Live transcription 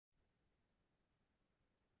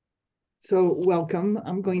So welcome.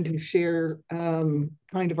 I'm going to share kind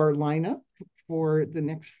of our lineup for the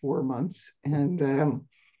next 4 months, the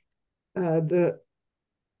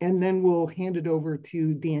and then we'll hand it over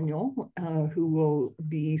to Daniel, who will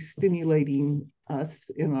be stimulating us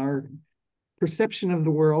in our perception of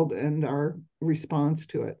the world and our response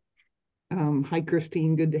to it. Hi,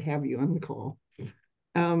 Christine. Good to have you on the call.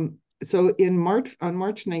 So on March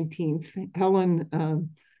 19th,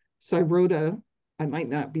 Helen Sirota, I might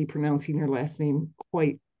not be pronouncing her last name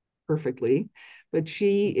quite perfectly, but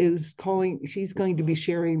she's going to be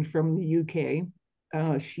sharing from the UK.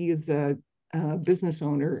 She is a business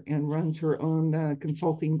owner and runs her own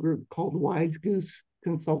consulting group called Wise Goose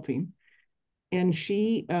Consulting. And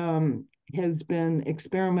she has been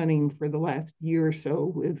experimenting for the last year or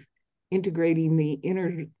so with integrating the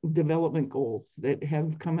inner development goals that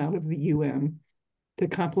have come out of the UN to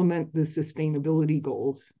complement the sustainability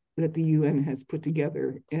goals that the UN has put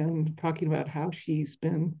together, and talking about how she's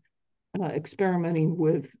been experimenting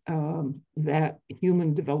with that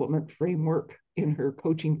human development framework in her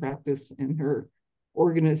coaching practice and her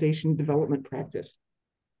organization development practice.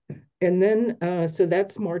 And then, so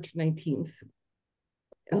that's March 19th,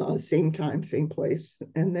 same time, same place.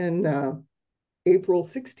 And then April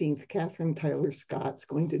 16th, Catherine Tyler Scott's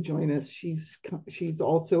going to join us. She's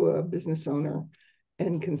also a business owner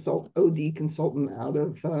and OD consultant out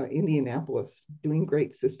of Indianapolis, doing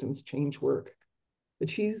great systems change work. But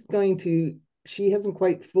she hasn't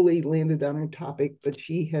quite fully landed on her topic, but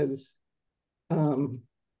she has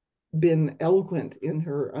been eloquent in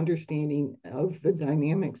her understanding of the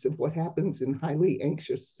dynamics of what happens in highly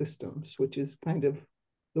anxious systems, which is kind of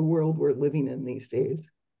the world we're living in these days,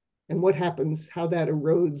 and what happens, how that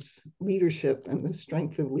erodes leadership and the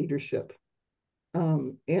strength of leadership.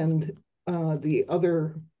 The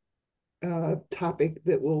other topic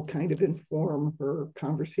that will kind of inform her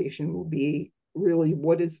conversation will be really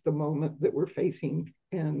what is the moment that we're facing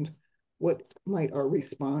and what might our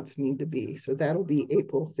response need to be. So that'll be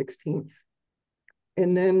April 16th.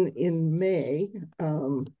 And then in May,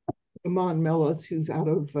 Amon Mellis, who's out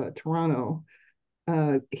of Toronto,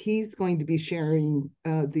 he's going to be sharing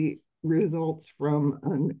the results from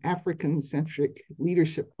an African-centric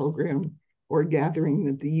leadership program or gathering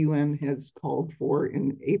that the UN has called for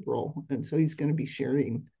in April. And so he's going to be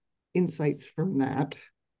sharing insights from that.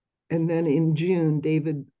 And then in June,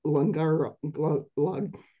 David Longimo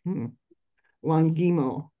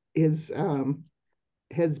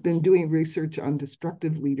has been doing research on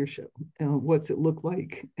destructive leadership. What's it look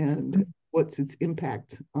like and what's its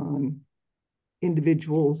impact on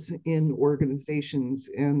individuals in organizations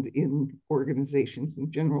and in organizations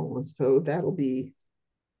in general. And so that'll be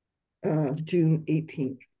June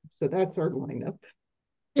 18th. So that's our lineup.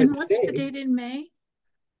 And what's the date in May?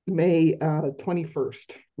 May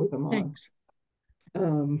 21st with them on. Thanks.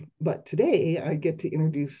 But today I get to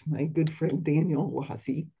introduce my good friend Daniel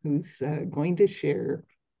Lawse, who's going to share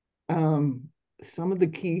some of the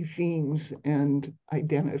key themes and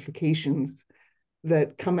identifications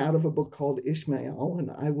that come out of a book called Ishmael, and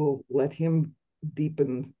I will let him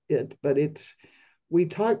deepen it. But we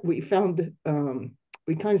kind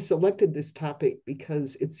of selected this topic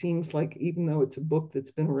because it seems like even though it's a book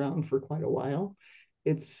that's been around for quite a while,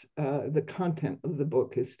 it's the content of the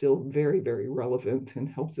book is still very, very relevant and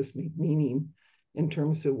helps us make meaning in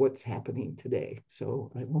terms of what's happening today.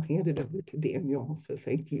 So I will hand it over to Daniel. So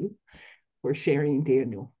thank you for sharing,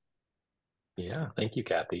 Daniel. Yeah, thank you,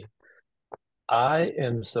 Kathy. I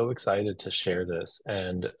am so excited to share this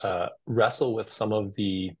and wrestle with some of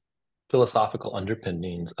the philosophical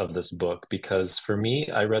underpinnings of this book, because for me,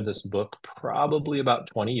 I read this book probably about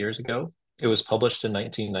 20 years ago. It was published in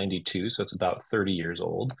 1992, so it's about 30 years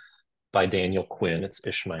old, by Daniel Quinn. It's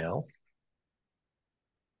Ishmael.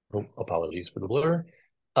 Oh, apologies for the blur.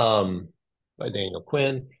 By Daniel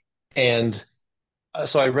Quinn. And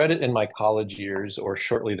so I read it in my college years or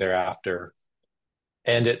shortly thereafter,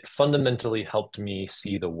 and it fundamentally helped me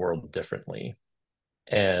see the world differently.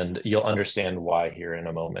 And you'll understand why here in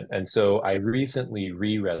a moment. And so I recently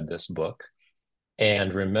reread this book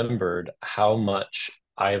and remembered how much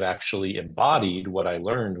I've actually embodied what I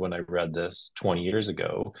learned when I read this 20 years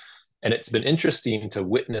ago. And it's been interesting to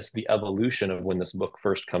witness the evolution of when this book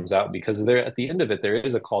first comes out, because there, at the end of it, there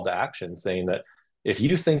is a call to action saying that if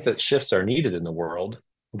you think that shifts are needed in the world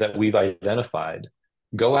that we've identified,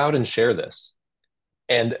 go out and share this.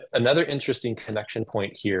 And another interesting connection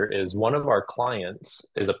point here is one of our clients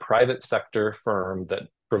is a private sector firm that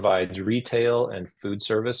provides retail and food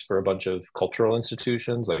service for a bunch of cultural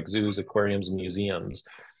institutions like zoos, aquariums, museums.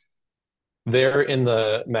 They're in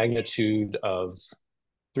the magnitude of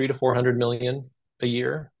 300 to 400 million a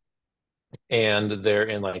year. and they're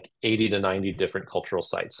in like 80 to 90 different cultural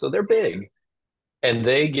sites. So they're big. And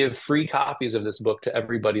they give free copies of this book to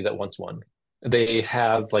everybody that wants one. They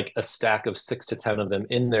have like a stack of 6 to 10 of them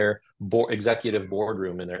in their executive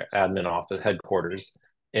boardroom in their admin office headquarters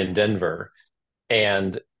in Denver.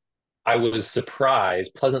 And I was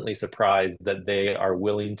surprised, pleasantly surprised, that they are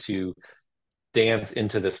willing to dance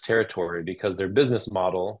into this territory because their business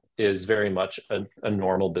model is very much a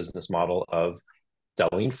normal business model of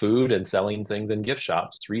selling food and selling things in gift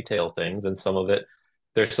shops, retail things. And some of it,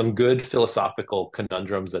 there's some good philosophical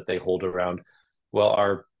conundrums that they hold around. Well,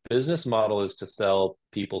 our business model is to sell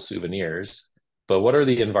people souvenirs, but what are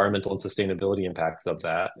the environmental and sustainability impacts of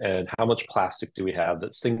that? And how much plastic do we have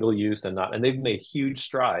that's single use and not? And they've made huge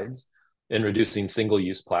strides in reducing single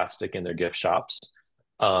use plastic in their gift shops,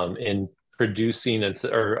 in producing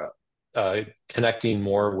or connecting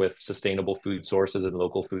more with sustainable food sources and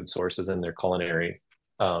local food sources in their culinary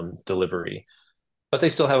delivery. But they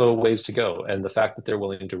still have a ways to go. And the fact that they're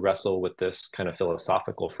willing to wrestle with this kind of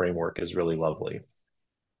philosophical framework is really lovely.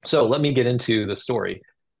 So let me get into the story.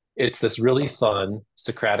 It's this really fun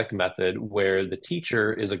Socratic method where the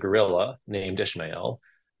teacher is a gorilla named Ishmael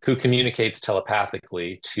who communicates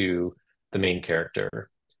telepathically to the main character,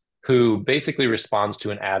 who basically responds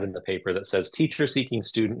to an ad in the paper that says, teacher seeking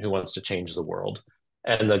student who wants to change the world.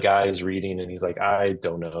 And the guy is reading and he's like, I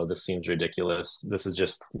don't know, this seems ridiculous. This is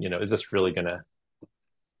just, is this really going to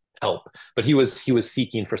help? But he was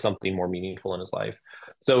seeking for something more meaningful in his life.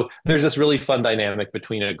 So there's this really fun dynamic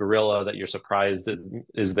between a gorilla that you're surprised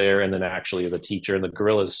is there and then actually is a teacher. And the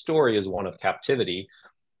gorilla's story is one of captivity,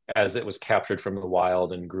 as it was captured from the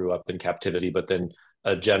wild and grew up in captivity. But then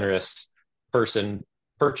a generous person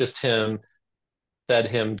purchased him,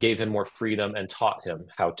 fed him, gave him more freedom, and taught him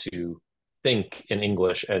how to think in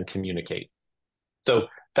English and communicate. So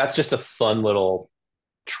that's just a fun little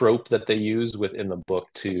trope that they use within the book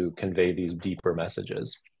to convey these deeper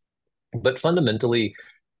messages. But fundamentally,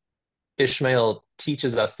 Ishmael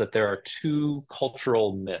teaches us that there are two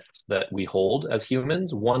cultural myths that we hold as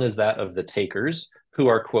humans. One is that of the takers, who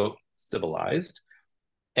are, quote, civilized,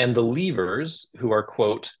 and the leavers, who are,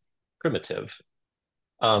 quote, primitive.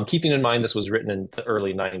 Keeping in mind this was written in the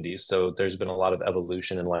early 90s, so there's been a lot of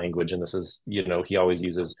evolution in language, and this is, he always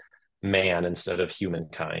uses man instead of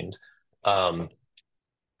humankind. And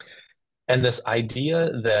this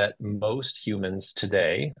idea that most humans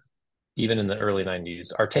today, even in the early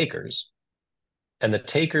 90s, are takers. And the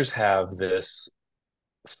takers have this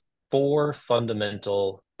 4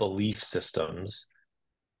 fundamental belief systems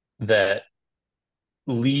that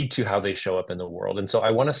lead to how they show up in the world. And so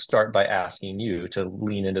I want to start by asking you to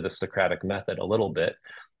lean into the Socratic method a little bit.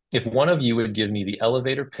 If one of you would give me the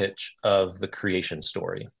elevator pitch of the creation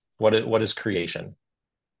story, what is creation?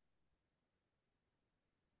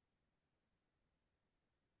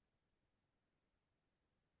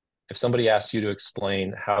 If somebody asked you to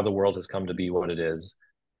explain how the world has come to be what it is,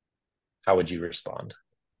 how would you respond?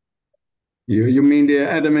 You mean the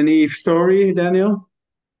Adam and Eve story, Daniel?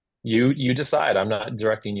 You decide. I'm not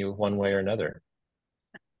directing you one way or another.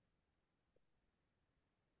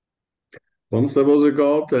 Once there was a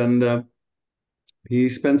God, and he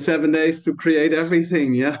spent 7 days to create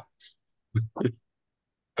everything. Yeah.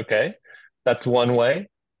 Okay, that's one way.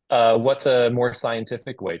 What's a more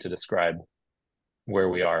scientific way to describe where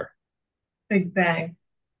we are? Big Bang.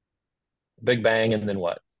 Big Bang, and then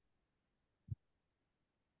what?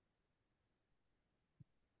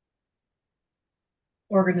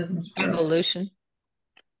 Organisms grow. Evolution.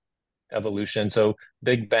 Evolution. So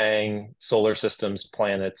Big Bang, solar systems,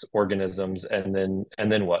 planets, organisms, and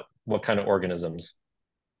then what? What kind of organisms?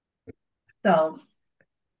 Cells.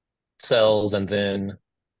 Cells, and then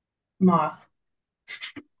Moss.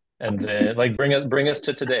 like bring us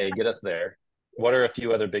to today. Get us there. What are a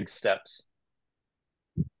few other big steps?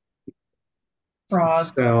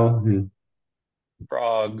 Frogs. Cell.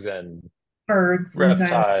 Frogs and Birds.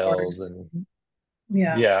 reptiles and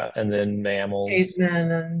yeah, and then mammals.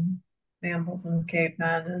 Cavemen and mammals and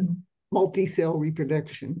cavemen and multi-cell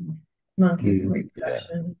reproduction. monkeys and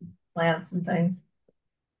reproduction, plants and things.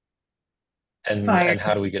 And Fire, and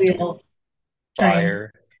how do we get wheels, to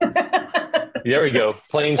fire? There we go.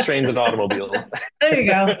 Planes, trains, and automobiles. There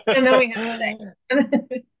you go. And then we have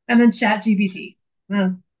today. And then Chat GPT.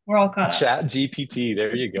 We're all caught up. Chat GPT.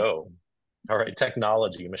 There you go. All right.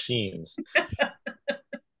 Technology, machines.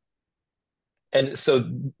 And so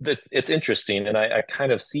it's interesting. And I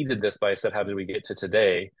kind of seeded this by I said, how did we get to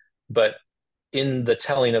today? But in the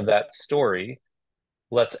telling of that story,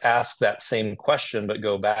 let's ask that same question, but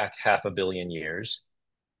go back 500 million years.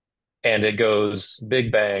 And it goes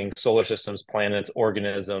Big Bang, solar systems, planets,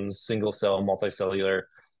 organisms, single cell, multicellular.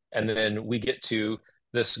 And then we get to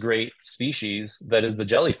this great species that is the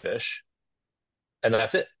jellyfish. And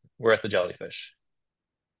that's it. We're at the jellyfish.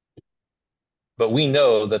 But we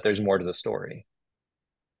know that there's more to the story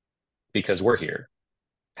because we're here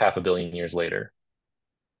 500 million years later.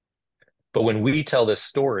 But when we tell this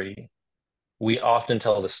story, we often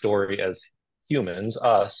tell the story as humans,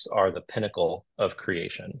 us, are the pinnacle of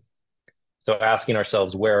creation. So asking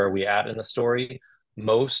ourselves, where are we at in the story?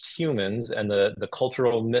 Most humans and the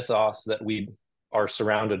cultural mythos that we are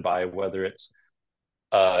surrounded by, whether it's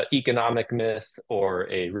economic myth or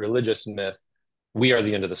a religious myth, we are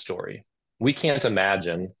the end of the story. We can't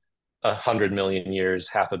imagine 100 million years,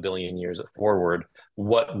 500 million years forward,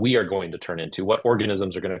 what we are going to turn into, what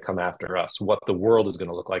organisms are going to come after us, what the world is going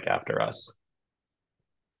to look like after us.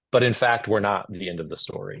 But in fact, we're not the end of the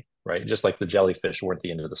story, right? Just like the jellyfish weren't the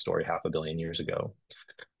end of the story 500 million years ago.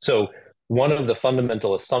 So one of the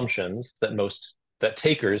fundamental assumptions that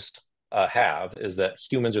takers have is that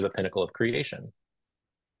humans are the pinnacle of creation.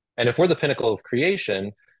 And if we're the pinnacle of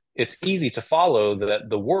creation, it's easy to follow that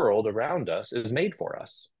the world around us is made for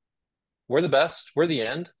us. We're the best, we're the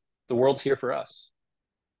end, the world's here for us.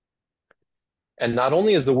 And not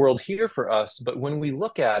only is the world here for us, but when we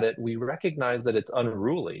look at it, we recognize that it's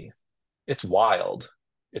unruly, it's wild,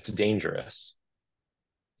 it's dangerous.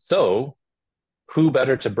 So, who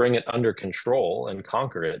better to bring it under control and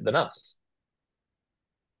conquer it than us?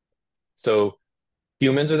 So,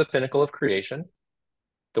 humans are the pinnacle of creation.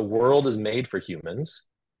 The world is made for humans.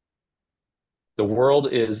 The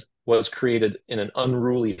world was created in an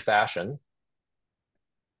unruly fashion.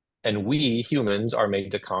 And we humans are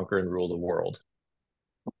made to conquer and rule the world.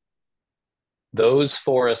 Those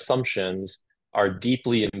four assumptions are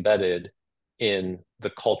deeply embedded in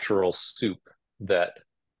the cultural soup that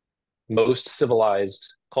most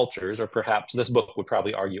civilized cultures, or perhaps this book would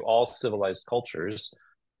probably argue all civilized cultures,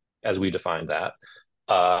 as we define that,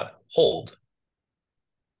 hold.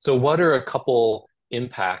 So what are a couple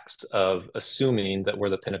impacts of assuming that we're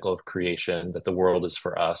the pinnacle of creation, that the world is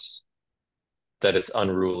for us, that it's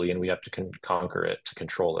unruly and we have to conquer it, to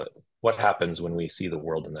control it? What happens when we see the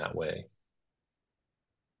world in that way?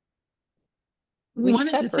 We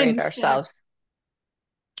separate ourselves.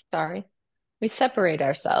 Sorry. We separate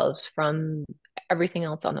ourselves from everything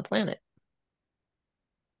else on the planet.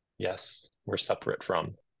 Yes, we're separate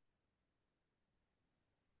from.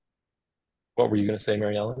 What were you going to say,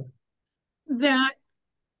 Mary Ellen? That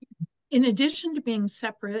in addition to being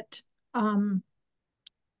separate,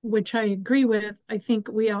 which I agree with, I think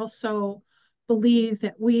we also believe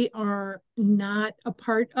that we are not a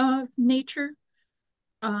part of nature.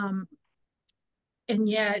 And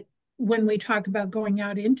yet, when we talk about going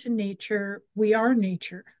out into nature, we are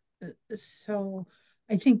nature. So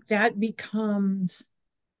I think that becomes,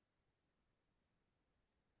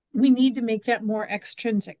 we need to make that more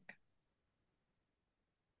extrinsic.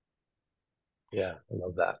 Yeah, I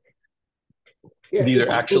love that. Yeah, These are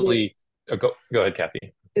actually, go ahead,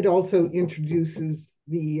 Kathy. It also introduces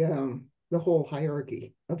the whole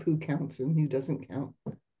hierarchy of who counts and who doesn't count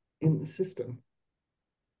in the system.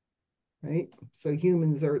 Right? So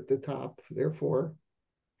humans are at the top, therefore,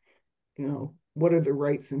 what are the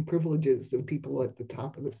rights and privileges of people at the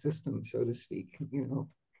top of the system, so to speak?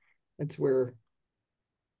 That's where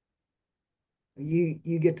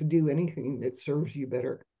you get to do anything that serves you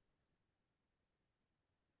better.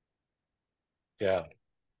 Yeah.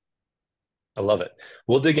 I love it.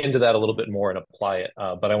 We'll dig into that a little bit more and apply it,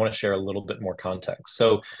 but I want to share a little bit more context.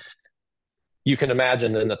 So you can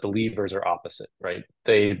imagine then that the levers are opposite, right?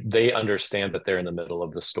 They understand that they're in the middle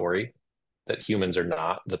of the story, that humans are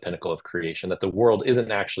not the pinnacle of creation, that the world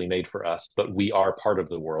isn't actually made for us, but we are part of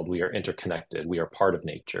the world. We are interconnected. We are part of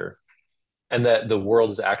nature. And that the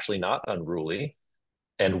world is actually not unruly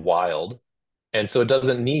and wild. And so it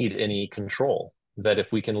doesn't need any control, that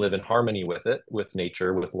if we can live in harmony with it, with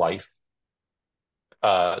nature, with life,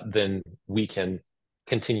 then we can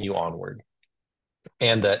continue onward.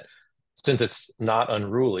 And that since it's not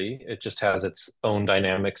unruly, it just has its own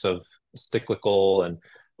dynamics of cyclical and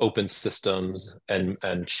open systems and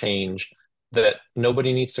change, that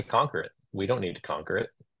nobody needs to conquer it. We don't need to conquer it.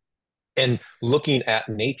 And looking at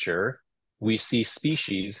nature, we see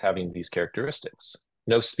species having these characteristics.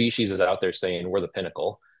 No species is out there saying we're the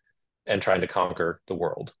pinnacle and trying to conquer the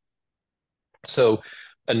world. So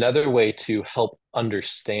another way to help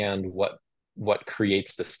understand what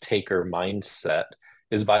creates this taker mindset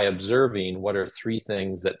is by observing what are three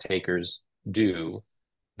things that takers do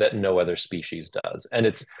that no other species does. And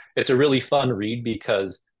it's a really fun read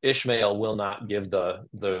because Ishmael will not give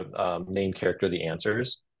the main character the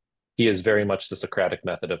answers. He is very much the Socratic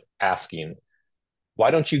method of asking, why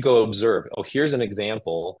don't you go observe? Oh, here's an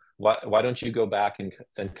example. Why don't you go back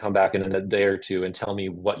and come back in a day or two and tell me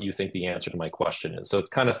what you think the answer to my question is? So it's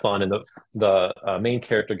kind of fun. And the main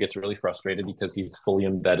character gets really frustrated because he's fully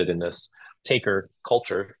embedded in this taker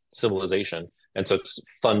culture, civilization. And so it's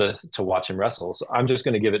fun to watch him wrestle. So I'm just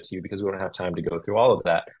going to give it to you because we don't have time to go through all of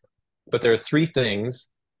that. But there are three things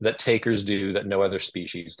that takers do that no other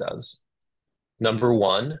species does. Number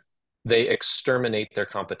one, they exterminate their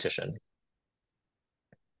competition.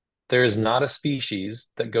 There is not a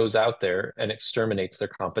species that goes out there and exterminates their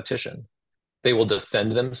competition. They will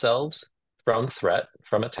defend themselves from threat,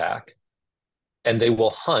 from attack, and they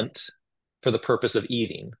will hunt for the purpose of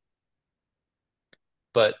eating.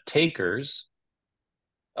 But takers,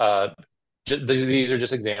 these are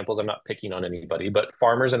just examples. I'm not picking on anybody, but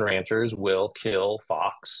farmers and ranchers will kill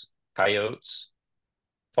fox, coyotes.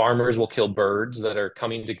 Farmers will kill birds that are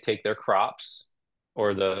coming to take their crops,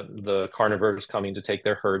 or the carnivores coming to take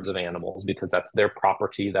their herds of animals, because that's their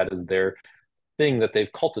property. That is their thing that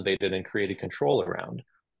they've cultivated and created control around.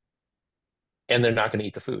 And they're not going to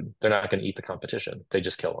eat the food. They're not going to eat the competition. They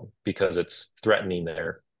just kill them because it's threatening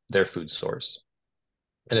their food source.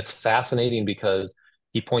 And it's fascinating because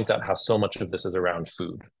he points out how so much of this is around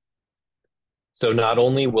food. So not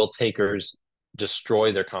only will takers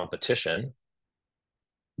destroy their competition,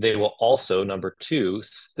 they will also, number two,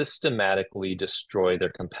 systematically destroy their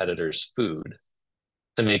competitors' food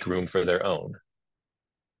to make room for their own.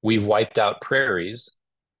 We've wiped out prairies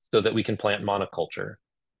so that we can plant monoculture.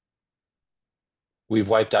 We've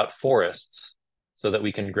wiped out forests so that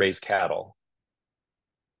we can graze cattle.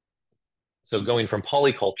 So going from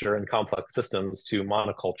polyculture and complex systems to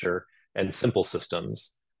monoculture and simple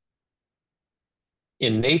systems.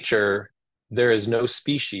 In nature, there is no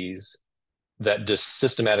species that just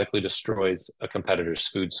systematically destroys a competitor's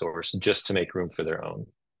food source just to make room for their own.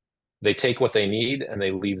 They take what they need and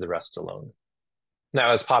they leave the rest alone.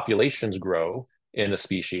 Now, as populations grow in a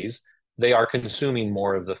species, they are consuming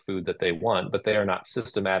more of the food that they want, but they are not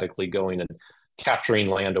systematically going and capturing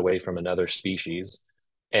land away from another species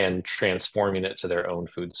and transforming it to their own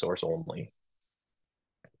food source only.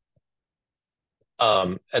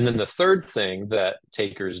 And then the third thing that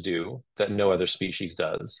takers do that no other species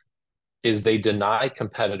does is they deny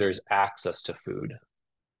competitors access to food.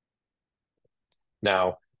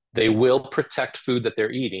 Now, they will protect food that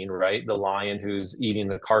they're eating, right? The lion who's eating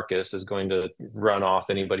the carcass is going to run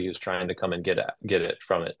off anybody who's trying to come and get it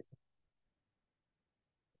from it.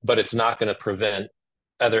 But it's not going to prevent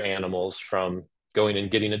other animals from going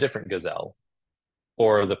and getting a different gazelle,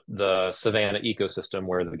 or the savanna ecosystem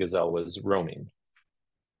where the gazelle was roaming.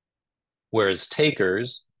 Whereas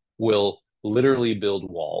takers will literally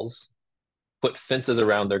build walls, put fences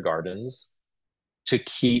around their gardens to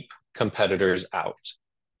keep competitors out.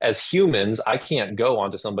 As humans, I can't go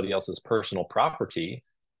onto somebody else's personal property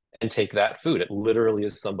and take that food. It literally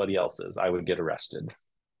is somebody else's. I would get arrested.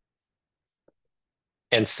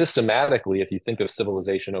 And systematically, if you think of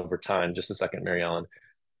civilization over time, just a second, Mary Ellen,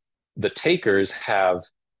 the takers have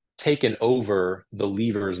taken over the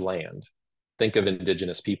leavers' land. Think of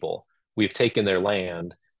indigenous people. We've taken their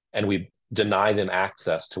land and we deny them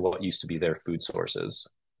access to what used to be their food sources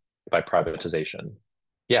by privatization.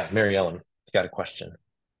 Yeah, Mary Ellen, you got a question?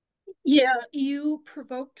 Yeah, you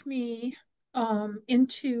provoked me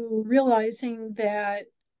into realizing that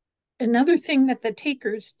another thing that the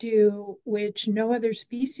takers do, which no other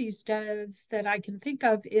species does that I can think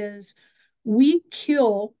of, is we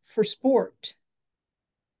kill for sport.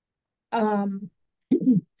 I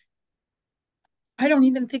don't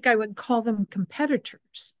even think I would call them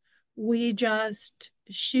competitors. We just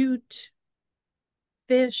shoot,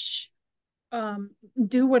 fish,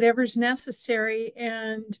 do whatever's necessary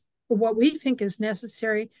and what we think is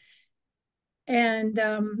necessary, and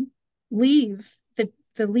leave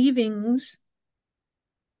the leavings.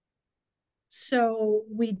 So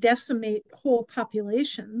we decimate whole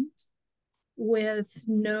populations with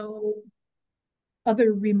no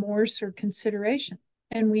other remorse or consideration.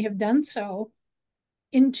 And we have done so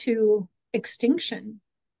into extinction.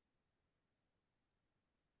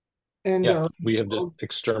 And yeah, we have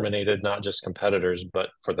exterminated not just competitors, but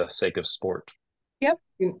for the sake of sport. Yep.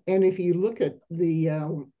 And if you look at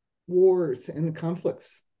the wars and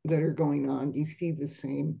conflicts that are going on, you see the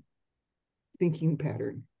same thinking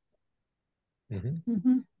pattern. Mm-hmm.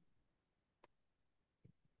 Mm-hmm.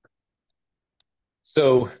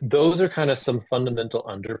 So those are kind of some fundamental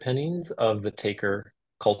underpinnings of the taker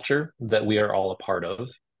culture that we are all a part of.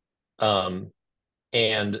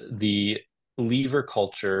 And the lever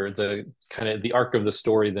culture, the kind of the arc of the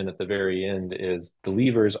story then at the very end is the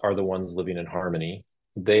levers are the ones living in harmony.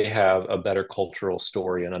 They have a better cultural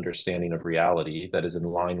story and understanding of reality that is in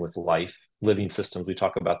line with life, living systems. We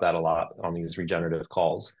talk about that a lot on these regenerative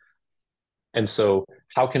calls. And so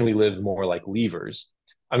how can we live more like levers?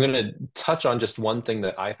 I'm going to touch on just one thing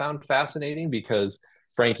that I found fascinating because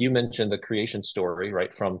Frank, you mentioned the creation story,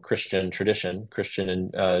 right, from Christian tradition, Christian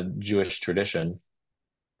and Jewish tradition,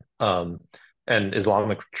 and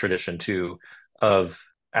Islamic tradition too, of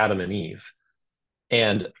Adam and Eve.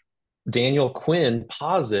 And Daniel Quinn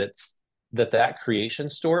posits that that creation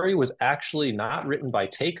story was actually not written by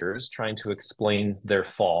takers trying to explain their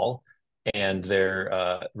fall and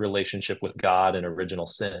their relationship with God and original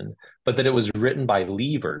sin, but that it was written by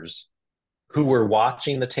levers who were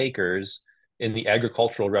watching the takers in the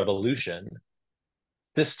agricultural revolution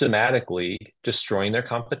systematically destroying their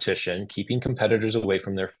competition, keeping competitors away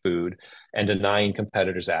from their food, and denying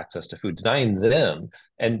competitors access to food, denying them.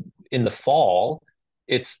 And in the fall,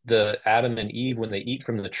 it's the Adam and Eve, when they eat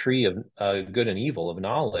from the tree of good and evil, of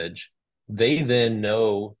knowledge, they then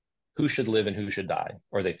know who should live and who should die,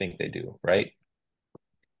 or they think they do, right?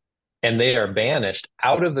 And they are banished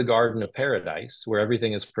out of the Garden of Paradise, where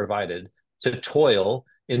everything is provided, to toil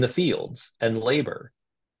in the fields and labor.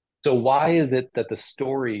 So why is it that the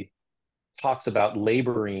story talks about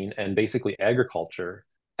laboring and basically agriculture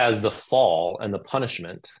as the fall and the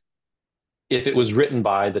punishment if it was written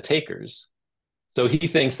by the takers? So he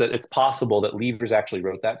thinks that it's possible that Levers actually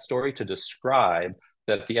wrote that story to describe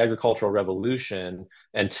that the agricultural revolution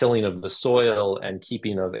and tilling of the soil and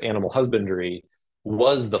keeping of animal husbandry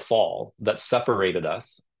was the fall that separated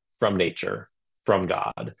us from nature, from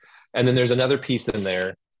God. And then there's another piece in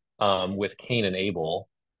there with Cain and Abel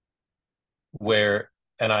where,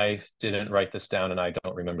 and I didn't write this down and I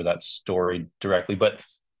don't remember that story directly, but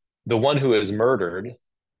the one who is murdered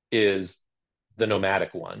is the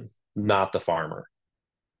nomadic one, not the farmer.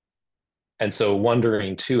 And so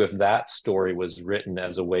wondering too, if that story was written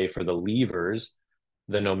as a way for the levers,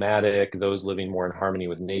 the nomadic, those living more in harmony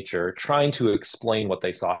with nature, trying to explain what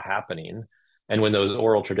they saw happening. And when those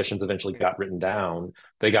oral traditions eventually got written down,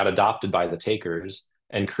 they got adopted by the takers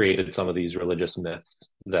and created some of these religious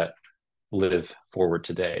myths that live forward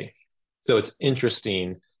today. So it's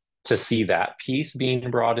interesting to see that piece being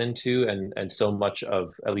brought into, and so much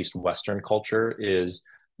of at least Western culture is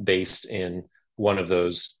based in one of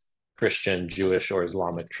those Christian, Jewish, or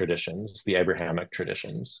Islamic traditions, the Abrahamic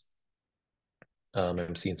traditions.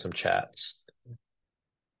 I'm seeing some chats.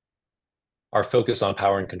 Our focus on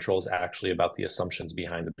power and control is actually about the assumptions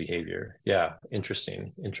behind the behavior. Yeah,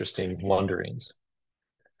 interesting wonderings.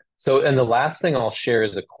 So, and the last thing I'll share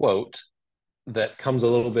is a quote that comes a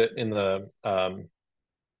little bit in the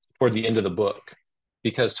toward the end of the book,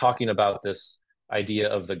 because talking about this idea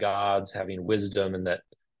of the gods having wisdom and that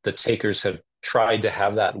the takers have tried to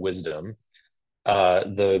have that wisdom.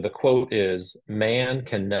 The quote is, "Man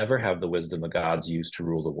can never have the wisdom the gods use to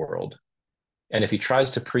rule the world. And if he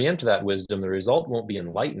tries to preempt that wisdom, the result won't be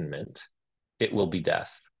enlightenment, it will be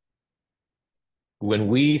death." When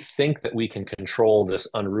we think that we can control this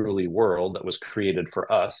unruly world that was created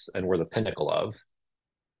for us and we're the pinnacle of,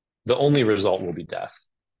 the only result will be death.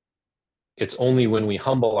 It's only when we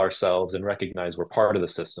humble ourselves and recognize we're part of the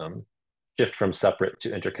system, shift from separate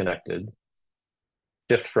to interconnected,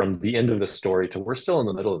 shift from the end of the story to we're still in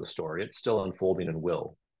the middle of the story, it's still unfolding and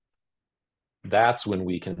will. That's when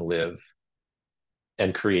we can live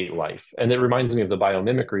and create life. And it reminds me of the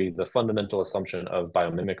biomimicry. The fundamental assumption of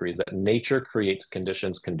biomimicry is that nature creates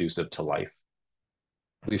conditions conducive to life.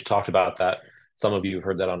 We've talked about that. Some of you have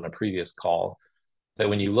heard that on a previous call, that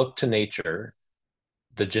when you look to nature,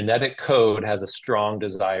 the genetic code has a strong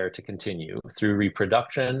desire to continue through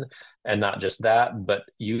reproduction. And not just that, but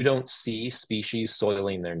you don't see species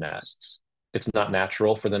soiling their nests. It's not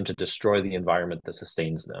natural for them to destroy the environment that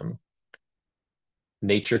sustains them.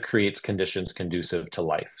 Nature creates conditions conducive to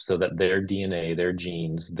life so that their DNA, their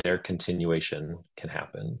genes, their continuation can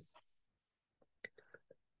happen.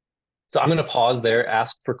 So I'm going to pause there,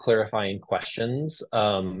 ask for clarifying questions.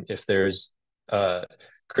 If there's,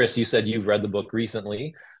 Chris, you said you've read the book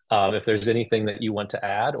recently. If there's anything that you want to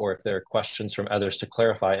add, or if there are questions from others to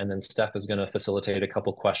clarify, and then Steph is going to facilitate a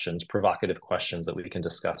couple questions, provocative questions that we can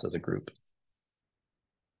discuss as a group.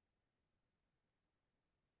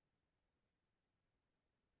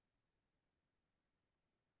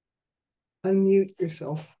 Unmute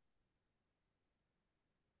yourself.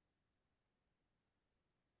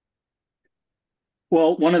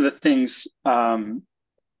 Well, one of the things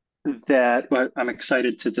that I'm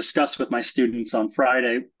excited to discuss with my students on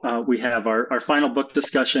Friday. We have our final book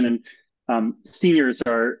discussion, and seniors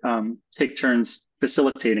are take turns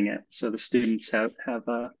facilitating it. So the students have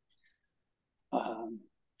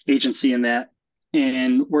agency in that.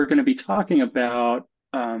 And we're going to be talking about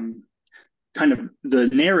kind of the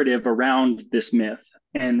narrative around this myth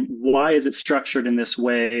and why is it structured in this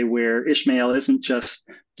way where Ishmael isn't just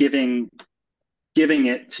giving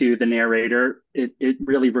it to the narrator. It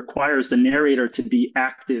really requires the narrator to be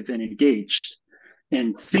active and engaged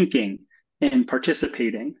and thinking and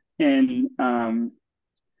participating. And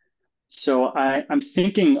so I'm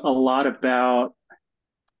thinking a lot about,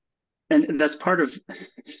 and that's part of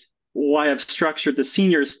why I've structured the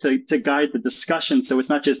seniors to guide the discussion. So it's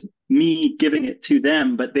not just me giving it to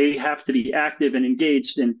them, but they have to be active and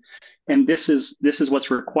engaged. And this is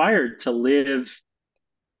what's required to live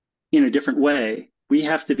in a different way. We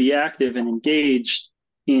have to be active and engaged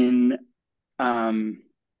in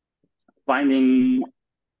finding.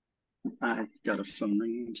 I got a phone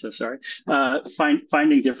ringing. I'm so sorry.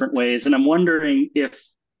 Finding different ways, and I'm wondering if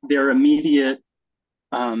there are immediate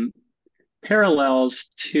parallels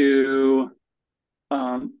to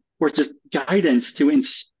or just guidance to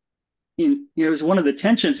it was one of the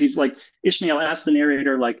tensions. He's like, Ishmael asked the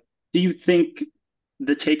narrator, like, do you think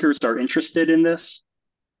the takers are interested in this?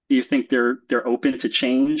 Do you think they're open to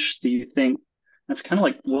change? Do you think that's kind of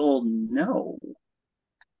like, well, no.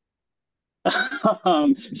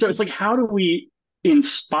 So it's like, how do we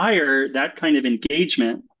inspire that kind of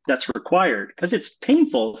engagement that's required? Because it's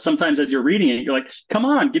painful sometimes as you're reading it. You're like, come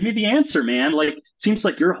on, give me the answer, man. Like, seems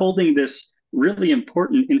like you're holding this really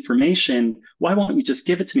important information. Why won't you just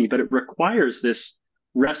give it to me? But it requires this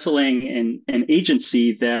wrestling and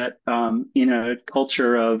agency that in a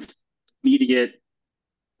culture of immediate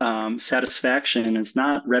satisfaction is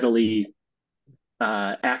not readily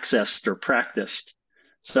accessed or practiced.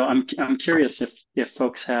 So I'm curious if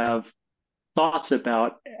folks have thoughts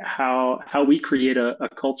about how we create a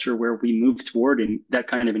culture where we move toward that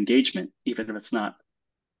kind of engagement, even if it's not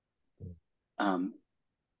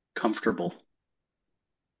comfortable.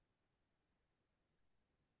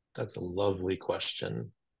 That's a lovely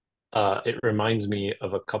question. It reminds me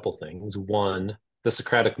of a couple things. One, the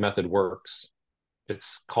Socratic method works.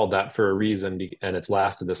 It's called that for a reason, and it's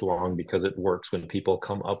lasted this long because it works when people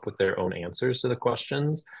come up with their own answers to the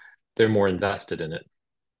questions. They're more invested in it.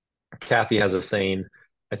 Kathy has a saying,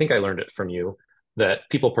 I think I learned it from you, that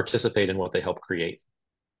people participate in what they help create.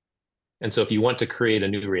 And so if you want to create a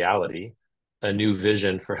new reality, a new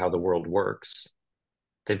vision for how the world works,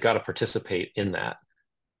 they've got to participate in that.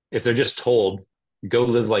 If they're just told, go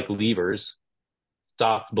live like levers,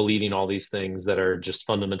 stop believing all these things that are just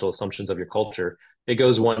fundamental assumptions of your culture, it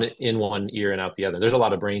goes one in one ear and out the other. There's a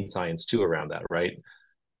lot of brain science too around that, right?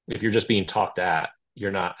 If you're just being talked at,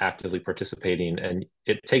 you're not actively participating, and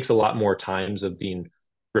it takes a lot more times of being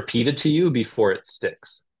repeated to you before it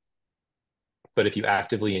sticks. But if you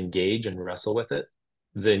actively engage and wrestle with it,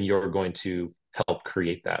 then you're going to help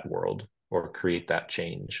create that world or create that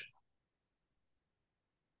change.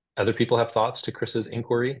 Other people have thoughts to Chris's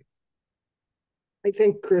inquiry? I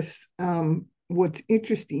think, Chris, what's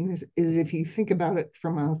interesting is if you think about it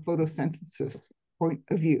from a photosynthesis point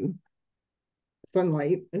of view,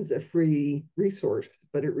 sunlight is a free resource,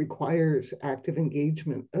 but it requires active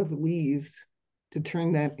engagement of leaves to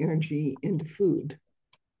turn that energy into food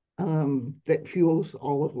that fuels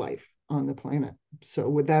all of life on the planet. So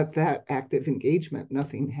without that active engagement,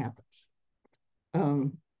 nothing happens.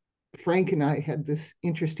 Frank and I had this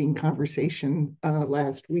interesting conversation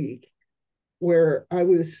last week where I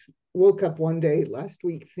woke up one day last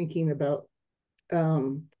week thinking about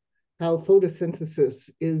how photosynthesis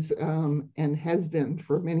is and has been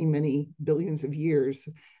for many, many billions of years,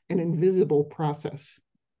 an invisible process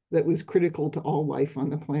that was critical to all life on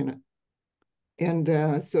the planet.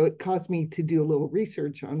 And so it caused me to do a little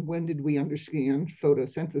research on when did we understand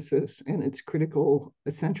photosynthesis and its critical,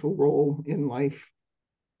 essential role in life.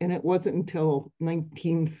 And it wasn't until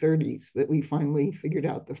 1930s that we finally figured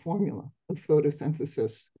out the formula of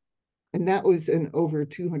photosynthesis. And that was an over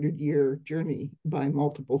 200-year journey by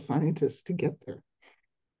multiple scientists to get there.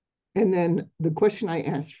 And then the question I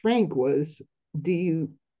asked Frank was,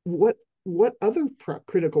 what other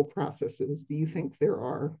critical processes do you think there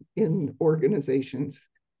are in organizations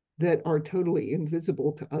that are totally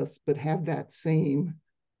invisible to us, but have that same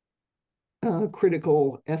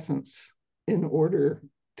critical essence in order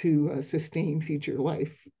to sustain future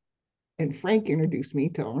life? And Frank introduced me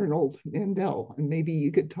to Arnold Mandel, and maybe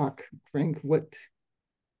you could talk, Frank, what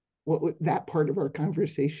that part of our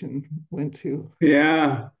conversation went to.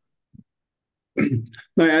 Yeah.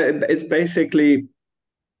 No, it's basically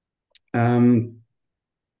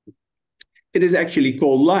it is actually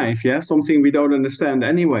called life, yeah, something we don't understand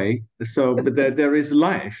anyway. So, but there is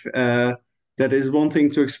life that is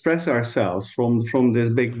wanting to express ourselves from this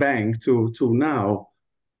Big Bang to now,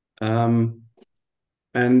 and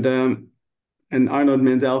and Arnold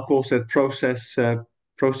Mindell calls that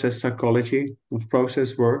process psychology of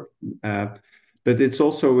process work. But it's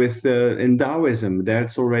also with in Taoism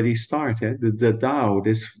that's already started. The Tao,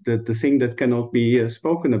 the thing that cannot be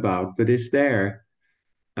spoken about, but is there.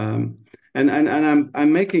 And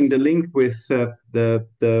I'm making the link with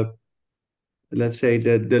the let's say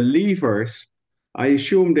the levers. I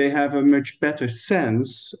assume they have a much better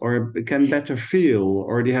sense or can better feel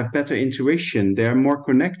or they have better intuition. They are more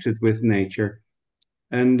connected with nature.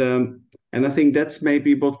 And I think that's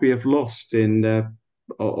maybe what we have lost in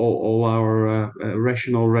all our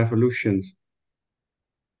rational revolutions.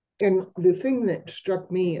 And the thing that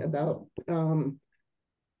struck me about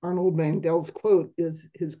Arnold Mandell's quote is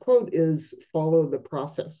his quote is follow the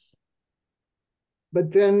process.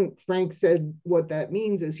 But then Frank said what that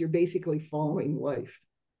means is you're basically following life.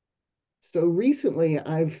 So recently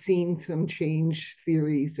I've seen some change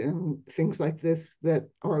theories and things like this that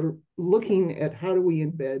are looking at how do we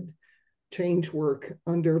embed change work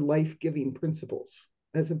under life-giving principles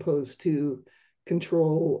as opposed to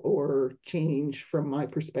control or change from my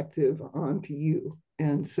perspective onto you.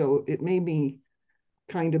 And so it made me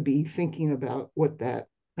kind of be thinking about what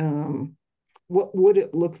would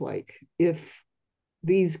it look like if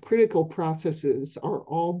these critical processes are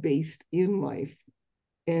all based in life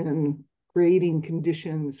and creating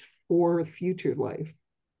conditions for future life.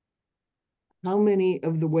 How many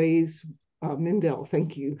of the ways, Mindell,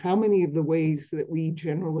 thank you, how many of the ways that we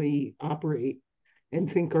generally operate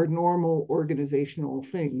and think are normal organizational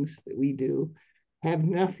things that we do have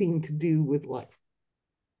nothing to do with life?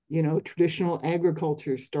 You know, traditional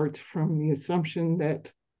agriculture starts from the assumption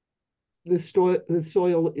that the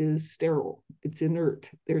soil is sterile, it's inert,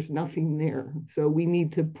 there's nothing there. So we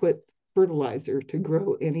need to put fertilizer to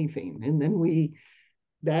grow anything. And then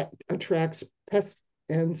that attracts pests.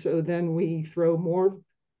 And so then we throw more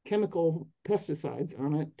chemical pesticides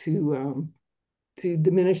on it to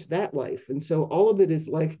diminish that life. And so all of it is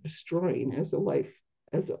life destroying as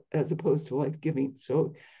opposed to life giving.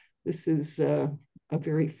 So this is a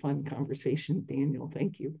very fun conversation, Daniel.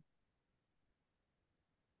 Thank you.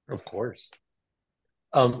 Of course.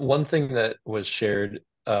 One thing that was shared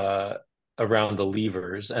around the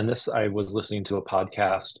levers, and this I was listening to a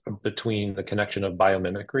podcast between the connection of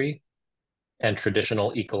biomimicry and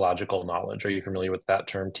traditional ecological knowledge. Are you familiar with that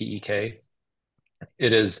term, TEK?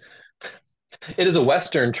 It is a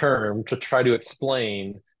Western term to try to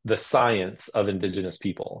explain the science of indigenous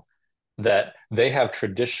people, that they have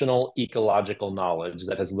traditional ecological knowledge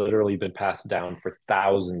that has literally been passed down for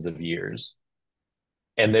thousands of years.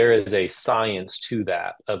 And there is a science to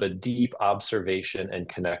that of a deep observation and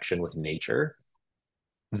connection with nature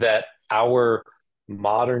that our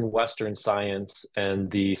modern Western science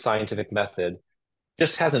and the scientific method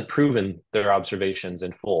just hasn't proven their observations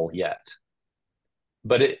in full yet.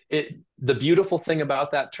 But the beautiful thing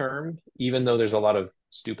about that term, even though there's a lot of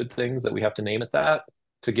stupid things that we have to name it that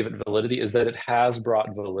to give it validity, is that it has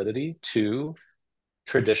brought validity to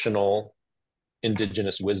traditional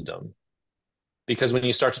indigenous wisdom. Because when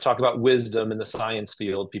you start to talk about wisdom in the science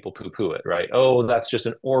field, people poo-poo it, right? Oh, that's just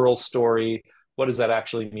an oral story. What does that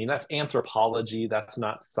actually mean? That's anthropology. That's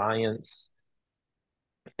not science.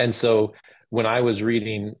 And so when I was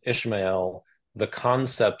reading Ishmael, the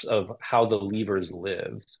concept of how the levers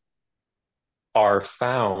live are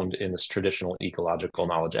found in this traditional ecological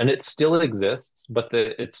knowledge. And it still exists, but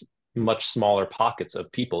it's much smaller pockets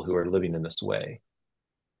of people who are living in this way.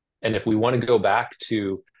 And if we want to go back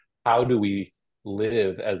to how do we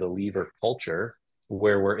live as a lever culture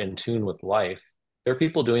where we're in tune with life, there are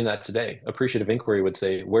people doing that today. Appreciative inquiry would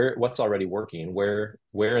say, what's already working? Where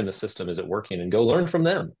in the system is it working? And go learn from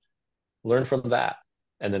them, learn from that,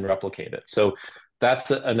 and then replicate it. So that's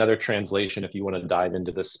another translation. If you want to dive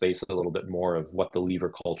into this space a little bit more of what the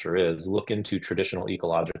lever culture is, look into traditional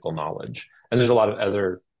ecological knowledge. And there's a lot of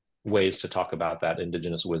other ways to talk about that,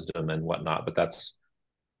 indigenous wisdom and whatnot, but that's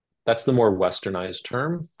the more westernized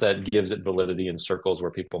term that gives it validity in circles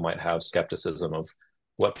where people might have skepticism of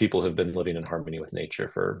what people have been living in harmony with nature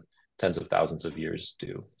for tens of thousands of years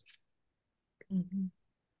do. Mm-hmm.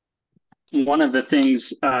 One of the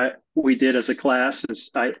things we did as a class is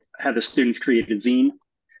I had the students create a zine,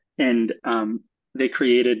 and they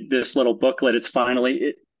created this little booklet. It's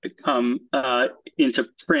finally, come into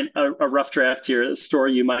print a rough draft here, a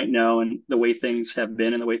story you might know, and the way things have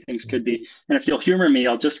been and the way things could be. And if you'll humor me,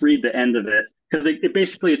 I'll just read the end of it, because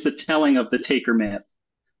basically it's a telling of the taker myth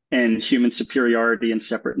and human superiority and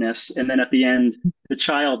separateness. And then at the end, the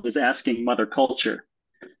child is asking Mother Culture.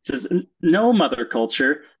 It says, "No, Mother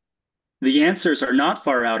Culture, the answers are not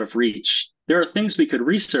far out of reach. There are things we could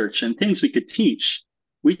research and things we could teach.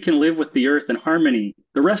 We can live with the earth in harmony.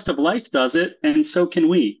 The rest of life does it, and so can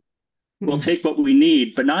we. We'll take what we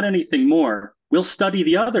need, but not anything more. We'll study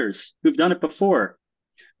the others who've done it before.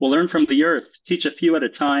 We'll learn from the earth, teach a few at a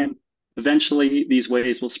time. Eventually, these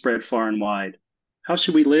ways will spread far and wide. How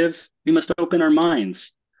should we live? We must open our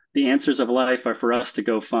minds. The answers of life are for us to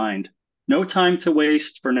go find. No time to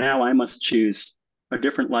waste, for now I must choose a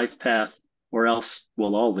different life path, or else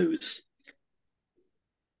we'll all lose."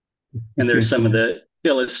 And there's some of the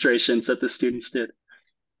illustrations that the students did.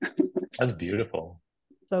 That's beautiful.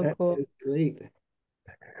 So cool. That is great.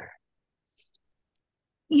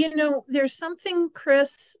 You know, there's something,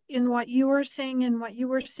 Chris, in what you were saying and what you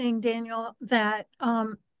were saying, Daniel, that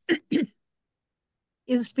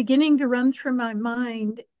is beginning to run through my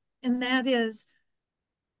mind, and that is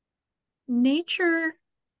nature,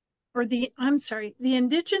 or the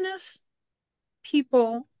indigenous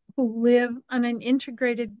people who live on an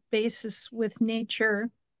integrated basis with nature,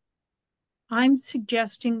 I'm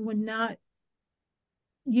suggesting would not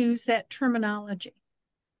use that terminology.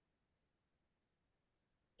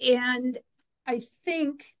 And I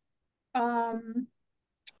think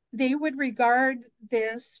they would regard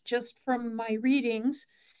this, just from my readings,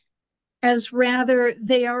 as rather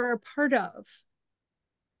they are a part of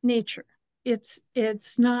nature.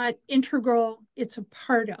 It's not integral, it's a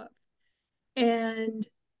part of. And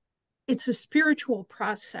it's a spiritual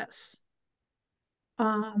process.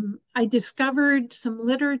 I discovered some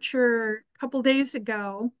literature a couple days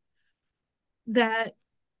ago that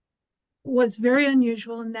was very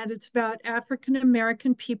unusual, in that it's about African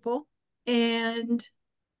American people and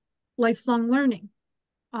lifelong learning,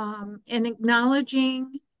 and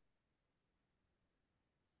acknowledging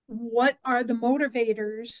what are the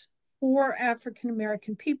motivators for African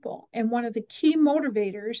American people. And one of the key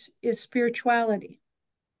motivators is spirituality.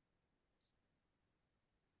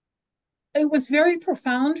 It was very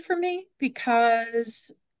profound for me,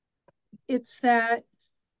 because it's that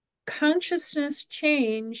consciousness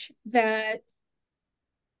change, that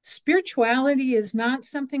spirituality is not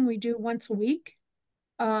something we do once a week.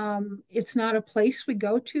 It's not a place we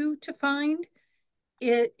go to find.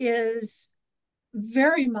 It is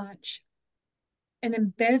very much an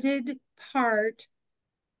embedded part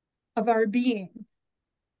of our being.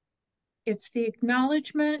 It's the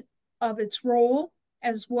acknowledgement of its role,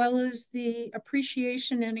 as well as the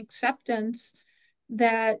appreciation and acceptance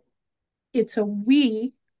that it's a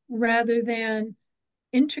we rather than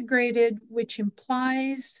integrated, which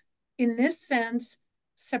implies, in this sense,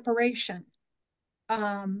 separation.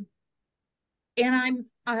 And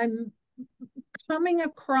I'm coming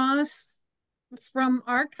across from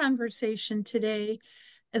our conversation today,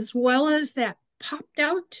 as well as that popped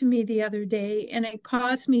out to me the other day, and it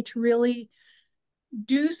caused me to really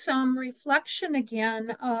do some reflection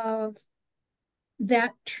again of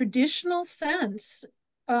that traditional sense.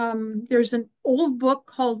 There's an old book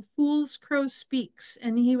called Fool's Crow Speaks,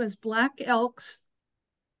 and he was Black Elk's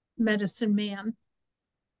medicine man.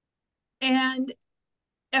 And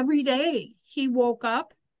every day he woke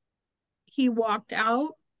up, he walked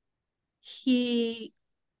out, he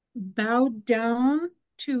bowed down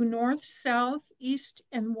to north, south, east,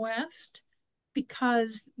 and west,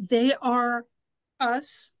 because they are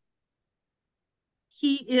us.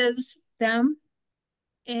 He is them,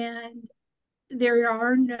 and there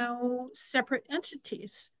are no separate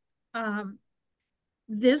entities.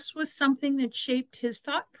 This was something that shaped his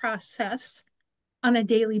thought process on a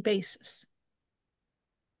daily basis.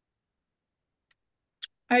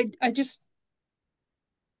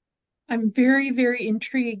 I'm very, very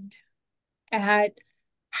intrigued at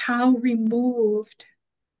how removed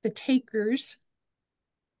the takers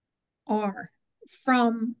are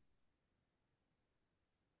from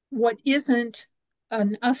what isn't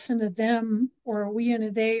an us and a them, or a we and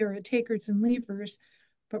a they, or a takers and leavers,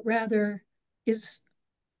 but rather is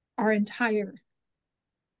our entire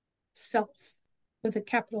self with a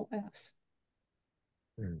capital S.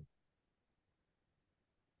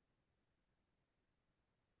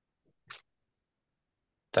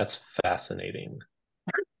 That's fascinating.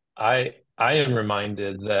 I am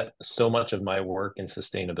reminded that so much of my work in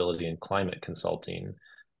sustainability and climate consulting,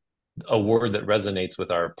 a word that resonates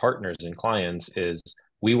with our partners and clients is,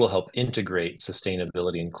 we will help integrate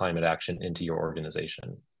sustainability and climate action into your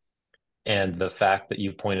organization. And the fact that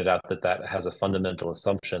you pointed out that that has a fundamental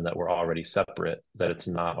assumption that we're already separate, that it's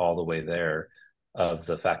not all the way there, of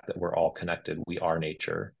the fact that we're all connected, we are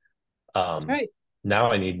nature. Right.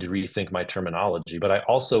 Now I need to rethink my terminology, but I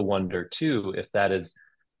also wonder too if that is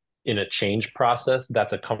in a change process,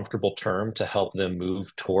 that's a comfortable term to help them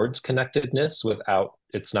move towards connectedness without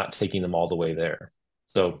it's not taking them all the way there.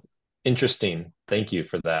 So interesting. Thank you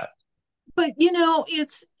for that. But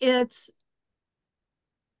it's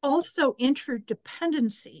also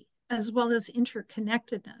interdependency as well as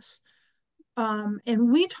interconnectedness.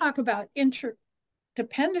 And we talk about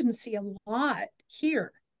interdependency a lot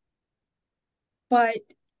here, but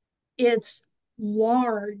it's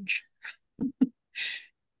large.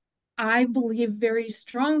 I believe very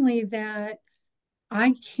strongly that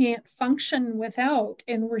I can't function without,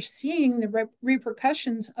 and we're seeing the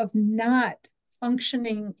repercussions of not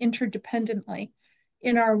functioning interdependently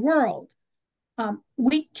in our world.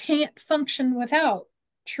 We can't function without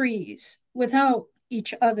trees, without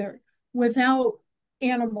each other, without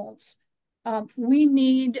animals. We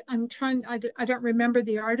need, I don't remember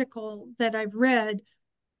the article that I've read,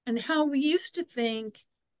 and how we used to think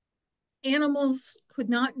animals could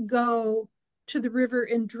not go to the river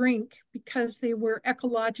and drink because they were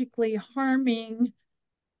ecologically harming,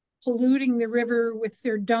 polluting the river with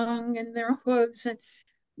their dung and their hooves. And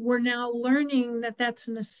we're now learning that that's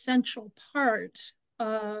an essential part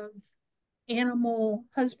of animal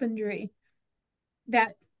husbandry,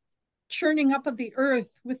 that churning up of the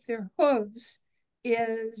earth with their hooves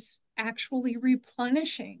is actually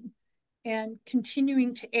replenishing and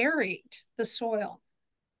continuing to aerate the soil.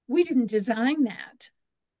 We didn't design that.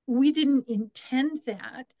 We didn't intend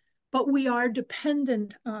that, but we are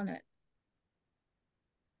dependent on it.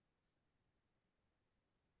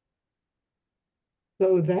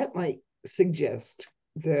 So that might suggest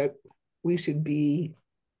that this should be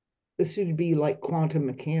like quantum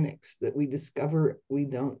mechanics, that we discover it, we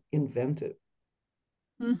don't invent it.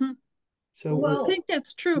 Mm-hmm. So I think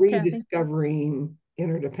that's true, rediscovering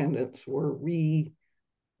interdependence. We're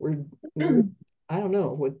I don't know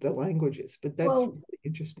what the language is, but that's really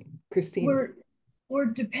interesting. Christine. We're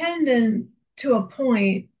dependent to a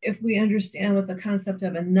point if we understand what the concept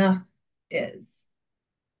of enough is,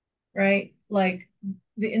 right? Like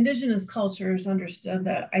the indigenous cultures understood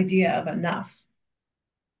the idea of enough.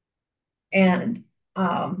 And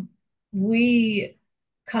we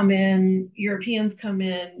Europeans come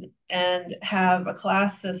in and have a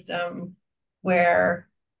class system where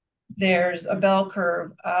there's a bell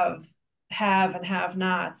curve of have and have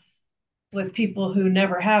nots, with people who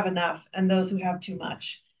never have enough and those who have too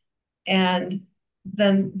much. And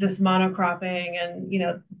then this monocropping and,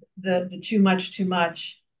 the too much,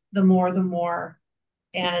 the more,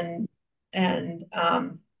 and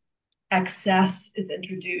excess is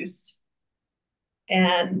introduced,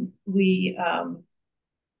 and we're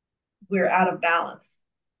out of balance.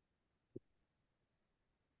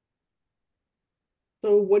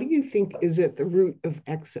 So what do you think is at the root of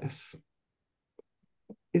excess?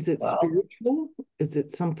 Is it spiritual? Is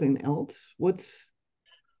it something else? We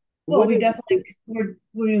definitely,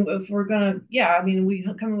 if we're gonna, we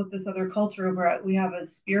come with this other culture where we have a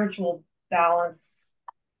spiritual balance,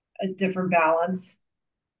 a different balance,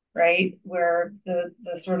 right? Where the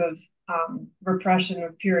sort of repression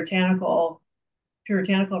of puritanical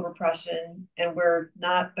repression, and we're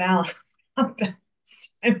not balanced.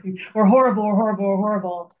 We're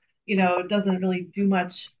horrible. It doesn't really do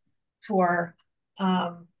much for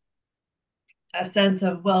a sense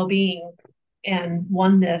of well-being and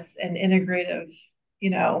oneness and integrative,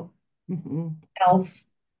 health,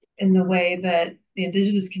 in the way that the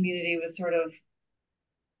indigenous community was sort of,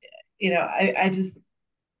 I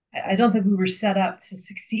don't think we were set up to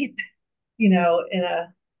succeed, in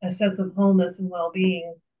a sense of wholeness and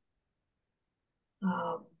well-being.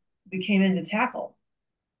 We came in to tackle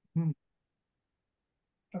from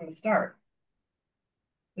the start.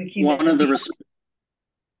 We came One of the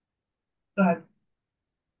Go ahead.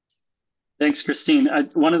 Thanks, Christine.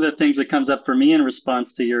 One of the things that comes up for me in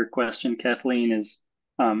response to your question, Kathleen, is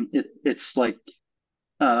it's like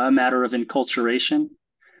a matter of enculturation.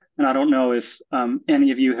 And I don't know if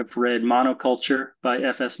any of you have read Monoculture by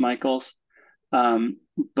F.S. Michaels,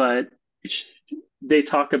 but they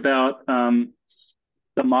talk about the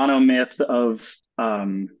monomyth of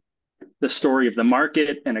the story of the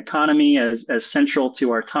market and economy as central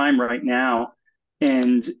to our time right now.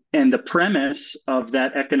 And the premise of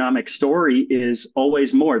that economic story is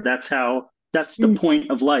always more. That's the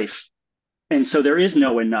point of life. And so there is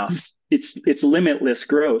no enough. It's limitless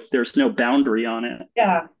growth. There's no boundary on it.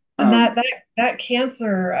 Yeah. And that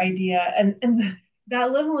cancer idea, and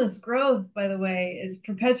that limitless growth, by the way, is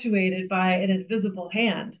perpetuated by an invisible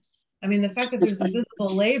hand. I mean, the fact that there's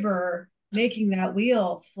invisible labor making that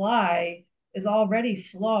wheel fly is already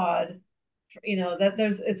flawed. You know, that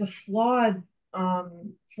it's a flawed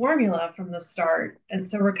formula from the start. And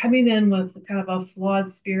so we're coming in with kind of a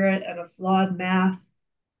flawed spirit and a flawed math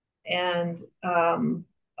and a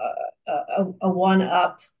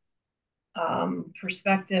one-up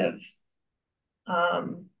perspective,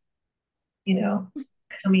 you know,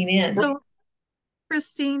 coming in. So,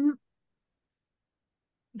 Christine,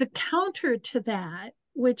 the counter to that,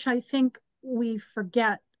 which I think we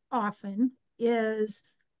forget often, is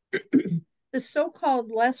the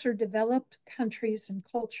so-called lesser developed countries and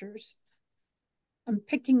cultures. I'm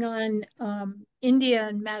picking on India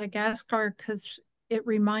and Madagascar because it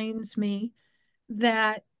reminds me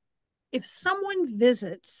that if someone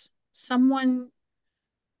visits someone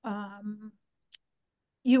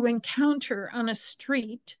you encounter on a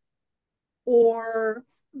street or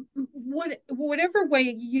whatever way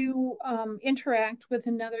you interact with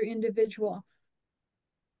another individual,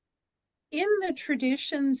 in the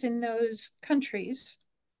traditions in those countries,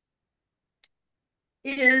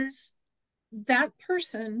 is that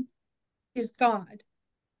person is God.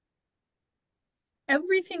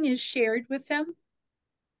 Everything is shared with them.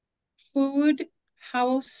 Food,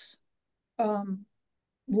 house,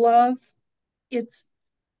 love. It's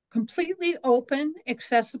completely open,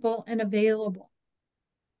 accessible, and available.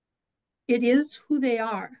 It is who they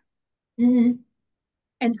are and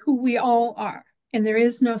who we all are. And there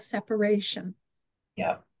is no separation.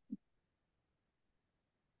 Yeah.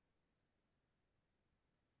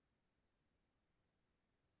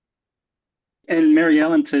 And Mary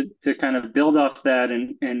Ellen, to kind of build off that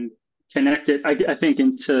and connect it, I think,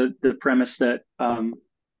 into the premise that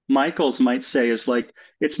Michaels might say is like,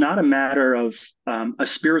 it's not a matter of a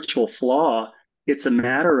spiritual flaw. It's a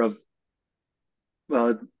matter of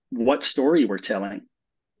what story we're telling.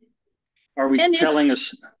 Are we telling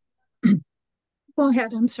us? Go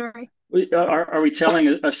ahead. I'm sorry. Are we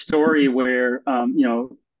telling a story where, you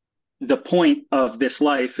know, the point of this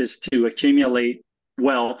life is to accumulate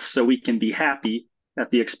wealth so we can be happy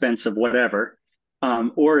at the expense of whatever,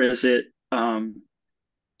 or is it to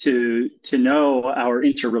know our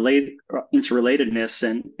interrelatedness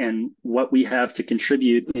and what we have to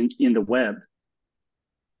contribute in the web?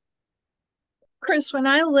 Chris, when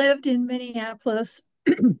I lived in Minneapolis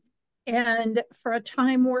and for a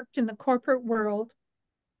time worked in the corporate world,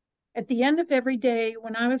 at the end of every day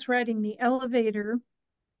when I was riding the elevator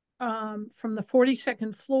from the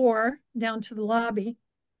 42nd floor down to the lobby,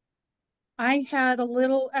 I had a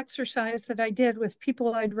little exercise that I did with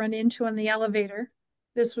people I'd run into on the elevator.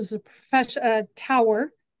 This was a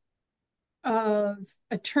tower of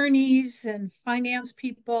attorneys and finance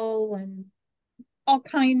people and all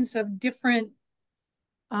kinds of different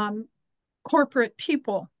corporate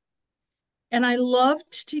people. And I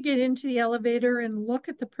loved to get into the elevator and look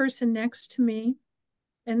at the person next to me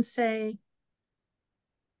and say,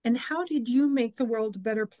 and how did you make the world a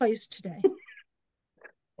better place today?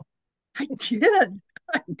 I did.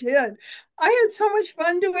 I had so much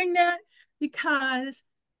fun doing that because,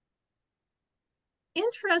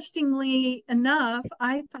 interestingly enough,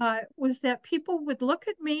 I thought was that people would look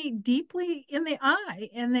at me deeply in the eye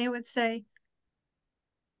and they would say,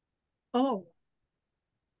 oh,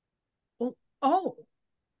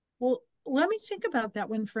 well, let me think about that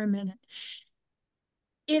one for a minute.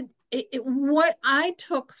 What I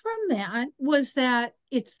took from that was that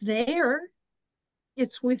it's there,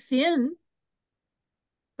 it's within,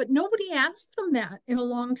 but nobody asked them that in a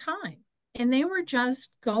long time. And they were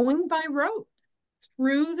just going by rote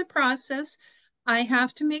through the process. I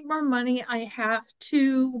have to make more money. I have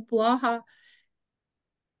to blah,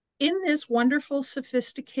 in this wonderful,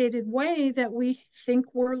 sophisticated way that we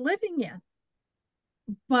think we're living in.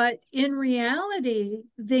 But in reality,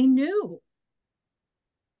 they knew.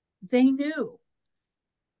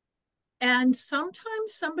 And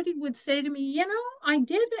sometimes somebody would say to me, you know, I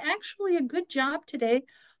did actually a good job today.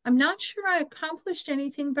 I'm not sure I accomplished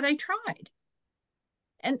anything, but I tried.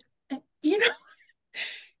 And, you know,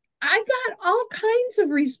 I got all kinds of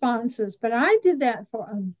responses, but I did that for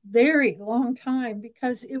a very long time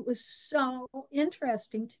because it was so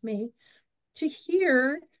interesting to me to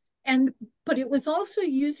hear. But it was also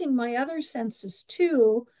using my other senses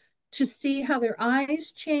too, to see how their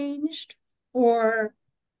eyes changed or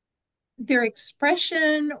their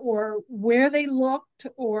expression or where they looked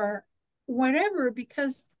or whatever,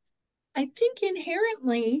 because I think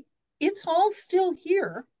inherently it's all still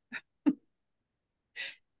here.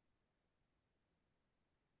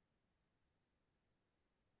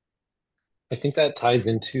 I think that ties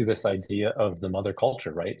into this idea of the mother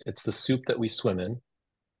culture, right? It's the soup that we swim in.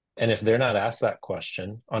 And if they're not asked that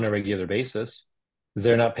question on a regular basis,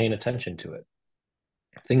 they're not paying attention to it.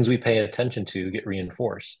 Things we pay attention to get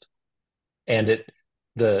reinforced. And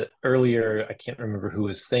the earlier, I can't remember who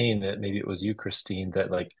was saying it, maybe it was you, Christine,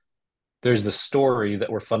 that like there's the story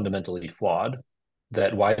that we're fundamentally flawed.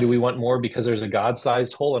 That why do we want more? Because there's a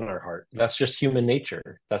God-sized hole in our heart. That's just human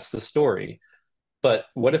nature. That's the story. But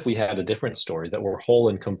what if we had a different story that we're whole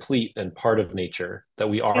and complete and part of nature, that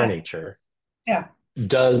we are nature? Yeah.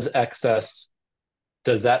 Does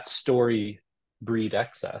that story breed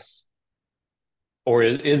excess? Or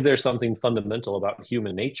is there something fundamental about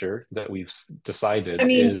human nature that we've decided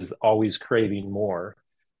is always craving more?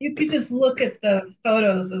 You could just look at the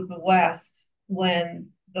photos of the West when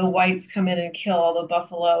the whites come in and kill all the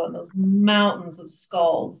buffalo and those mountains of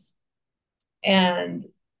skulls, and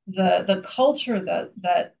the culture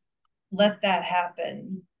that let that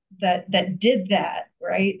happen, that did that,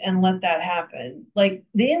 right, and let that happen. Like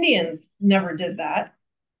the Indians never did that. It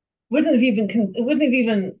wouldn't have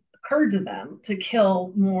even occurred to them to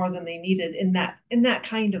kill more than they needed in that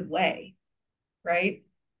kind of way, right?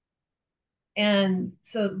 And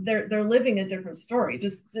so they're living a different story.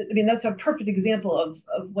 That's a perfect example of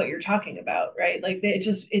what you're talking about, right? Like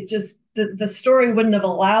the story wouldn't have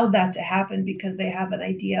allowed that to happen because they have an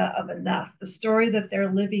idea of enough. The story that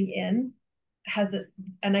they're living in has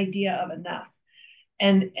an idea of enough.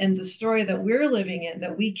 And the story that we're living in,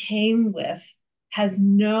 that we came with, has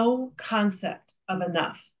no concept of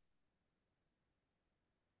enough.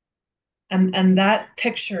 And that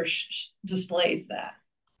picture displays that.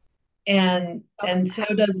 And so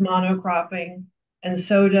does monocropping, and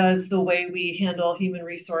so does the way we handle human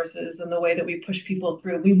resources and the way that we push people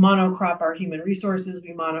through. We monocrop our human resources,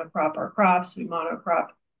 we monocrop our crops, we monocrop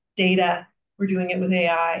data. We're doing it with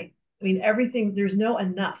AI. Everything, there's no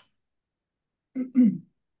enough.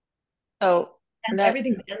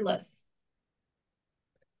 Everything's endless.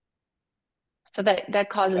 So that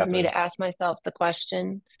causes me to ask myself the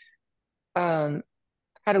question, how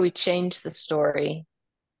do we change the story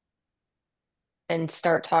and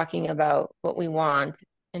start talking about what we want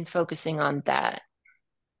and focusing on that?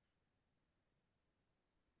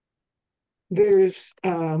 There's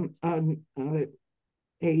a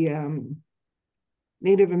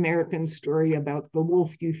Native American story about the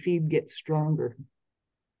wolf you feed gets stronger.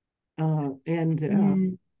 So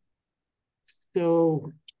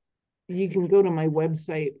you can go to my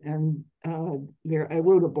website, and I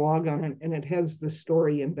wrote a blog on it, and it has the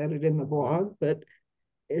story embedded in the blog, but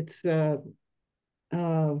it's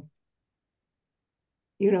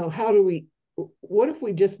what if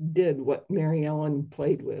we just did what Mary Ellen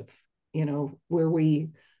played with, where we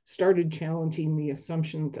started challenging the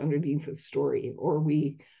assumptions underneath the story, or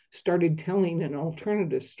we started telling an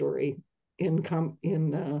alternative story in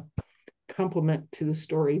complement to the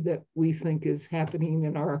story that we think is happening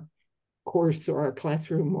in our course or our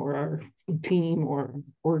classroom or our team or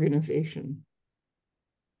organization.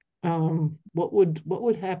 What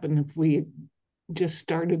would happen if we just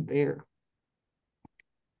started there?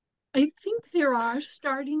 I think there are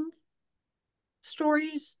starting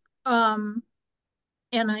stories.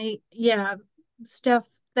 Steph,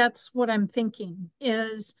 that's what I'm thinking,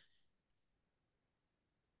 is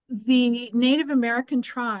the Native American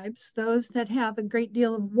tribes, those that have a great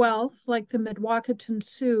deal of wealth, like the Mdewakanton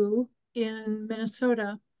Sioux in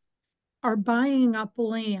Minnesota, are buying up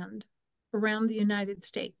land around the United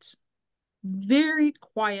States very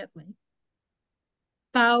quietly.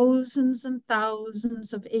 Thousands and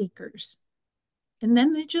thousands of acres. And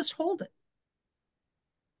then they just hold it.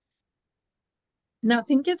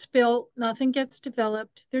 Nothing gets built, nothing gets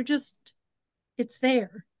developed. It's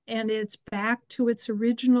there. And it's back to its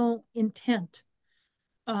original intent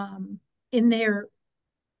in their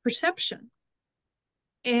perception.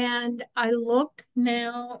 And I look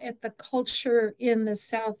now at the culture in the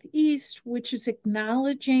Southeast, which is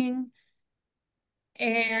acknowledging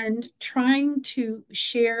and trying to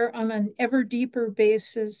share on an ever deeper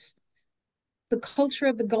basis the culture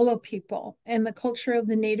of the Gullah people and the culture of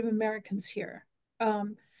the Native Americans here.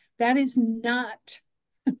 That is not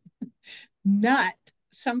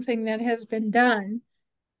something that has been done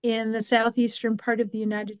in the southeastern part of the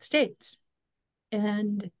United States.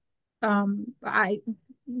 And I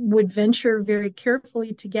would venture very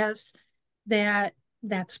carefully to guess that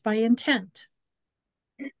that's by intent.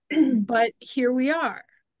 But here we are,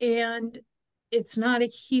 and it's not a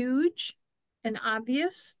huge and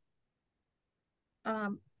obvious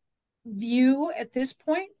view at this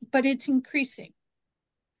point, but it's increasing.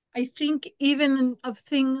 I think even of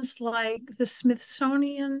things like the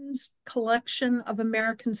Smithsonian's collection of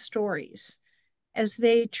American stories, as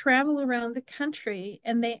they travel around the country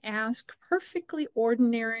and they ask perfectly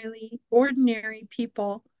ordinary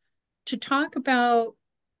people to talk about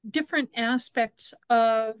different aspects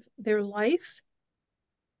of their life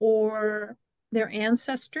or their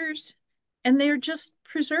ancestors, and they're just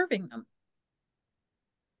preserving them,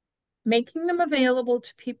 making them available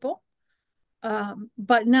to people,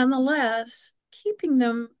 but nonetheless keeping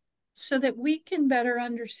them so that we can better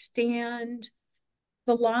understand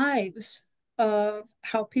the lives of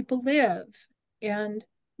how people live and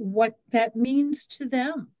what that means to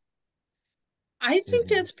them. I think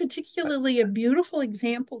that's particularly a beautiful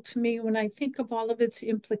example to me when I think of all of its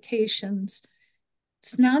implications.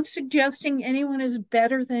 It's not suggesting anyone is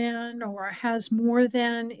better than or has more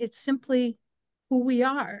than. It's simply who we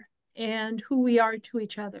are and who we are to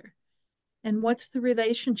each other and what's the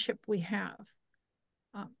relationship we have.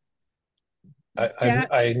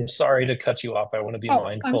 I'm sorry to cut you off. I want to be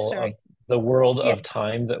mindful of the world of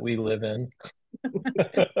time that we live in.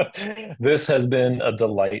 This has been a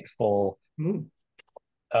delightful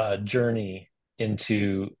journey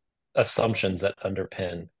into assumptions that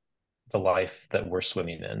underpin the life that we're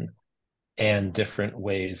swimming in and different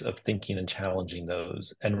ways of thinking and challenging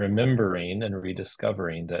those and remembering and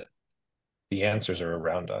rediscovering that the answers are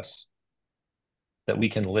around us, that we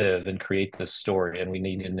can live and create this story, and we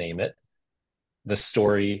need to name it. The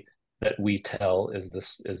story that we tell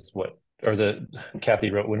is what, or the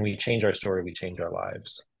Kathy wrote, when we change our story, we change our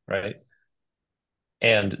lives, right?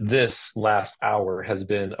 And this last hour has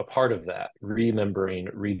been a part of that, remembering,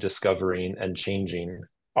 rediscovering, and changing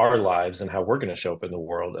our lives and how we're going to show up in the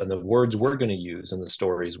world and the words we're going to use and the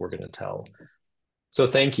stories we're going to tell. So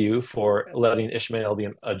thank you for letting Ishmael be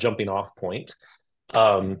a jumping off point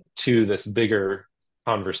to this bigger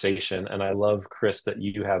conversation. And I love, Chris, that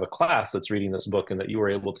you have a class that's reading this book and that you were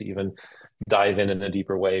able to even dive in a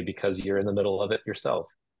deeper way because you're in the middle of it yourself.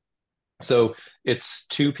 So it's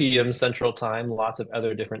 2 p.m. Central Time, lots of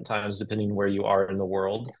other different times depending where you are in the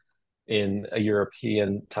world, in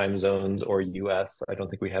European time zones or US. I don't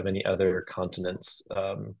think we have any other continents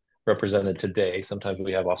represented today. Sometimes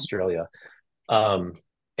we have Australia. And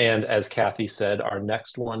as Kathy said, our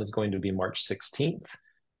next one is going to be March 16th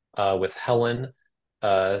with Helen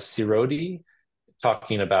Sirodi,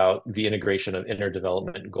 talking about the integration of inner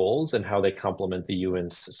development goals and how they complement the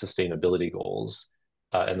UN's sustainability goals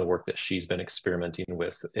and the work that she's been experimenting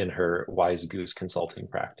with in her Wise Goose consulting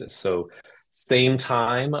practice. So same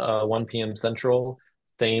time, 1 p.m. Central,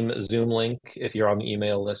 same Zoom link. If you're on the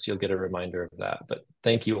email list, you'll get a reminder of that. But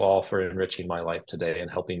thank you all for enriching my life today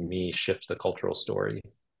and helping me shift the cultural story.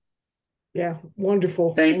 Yeah,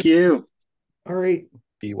 wonderful. Thank you. All right.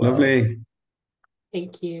 Be well. Lovely.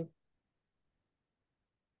 Thank you.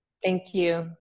 Thank you.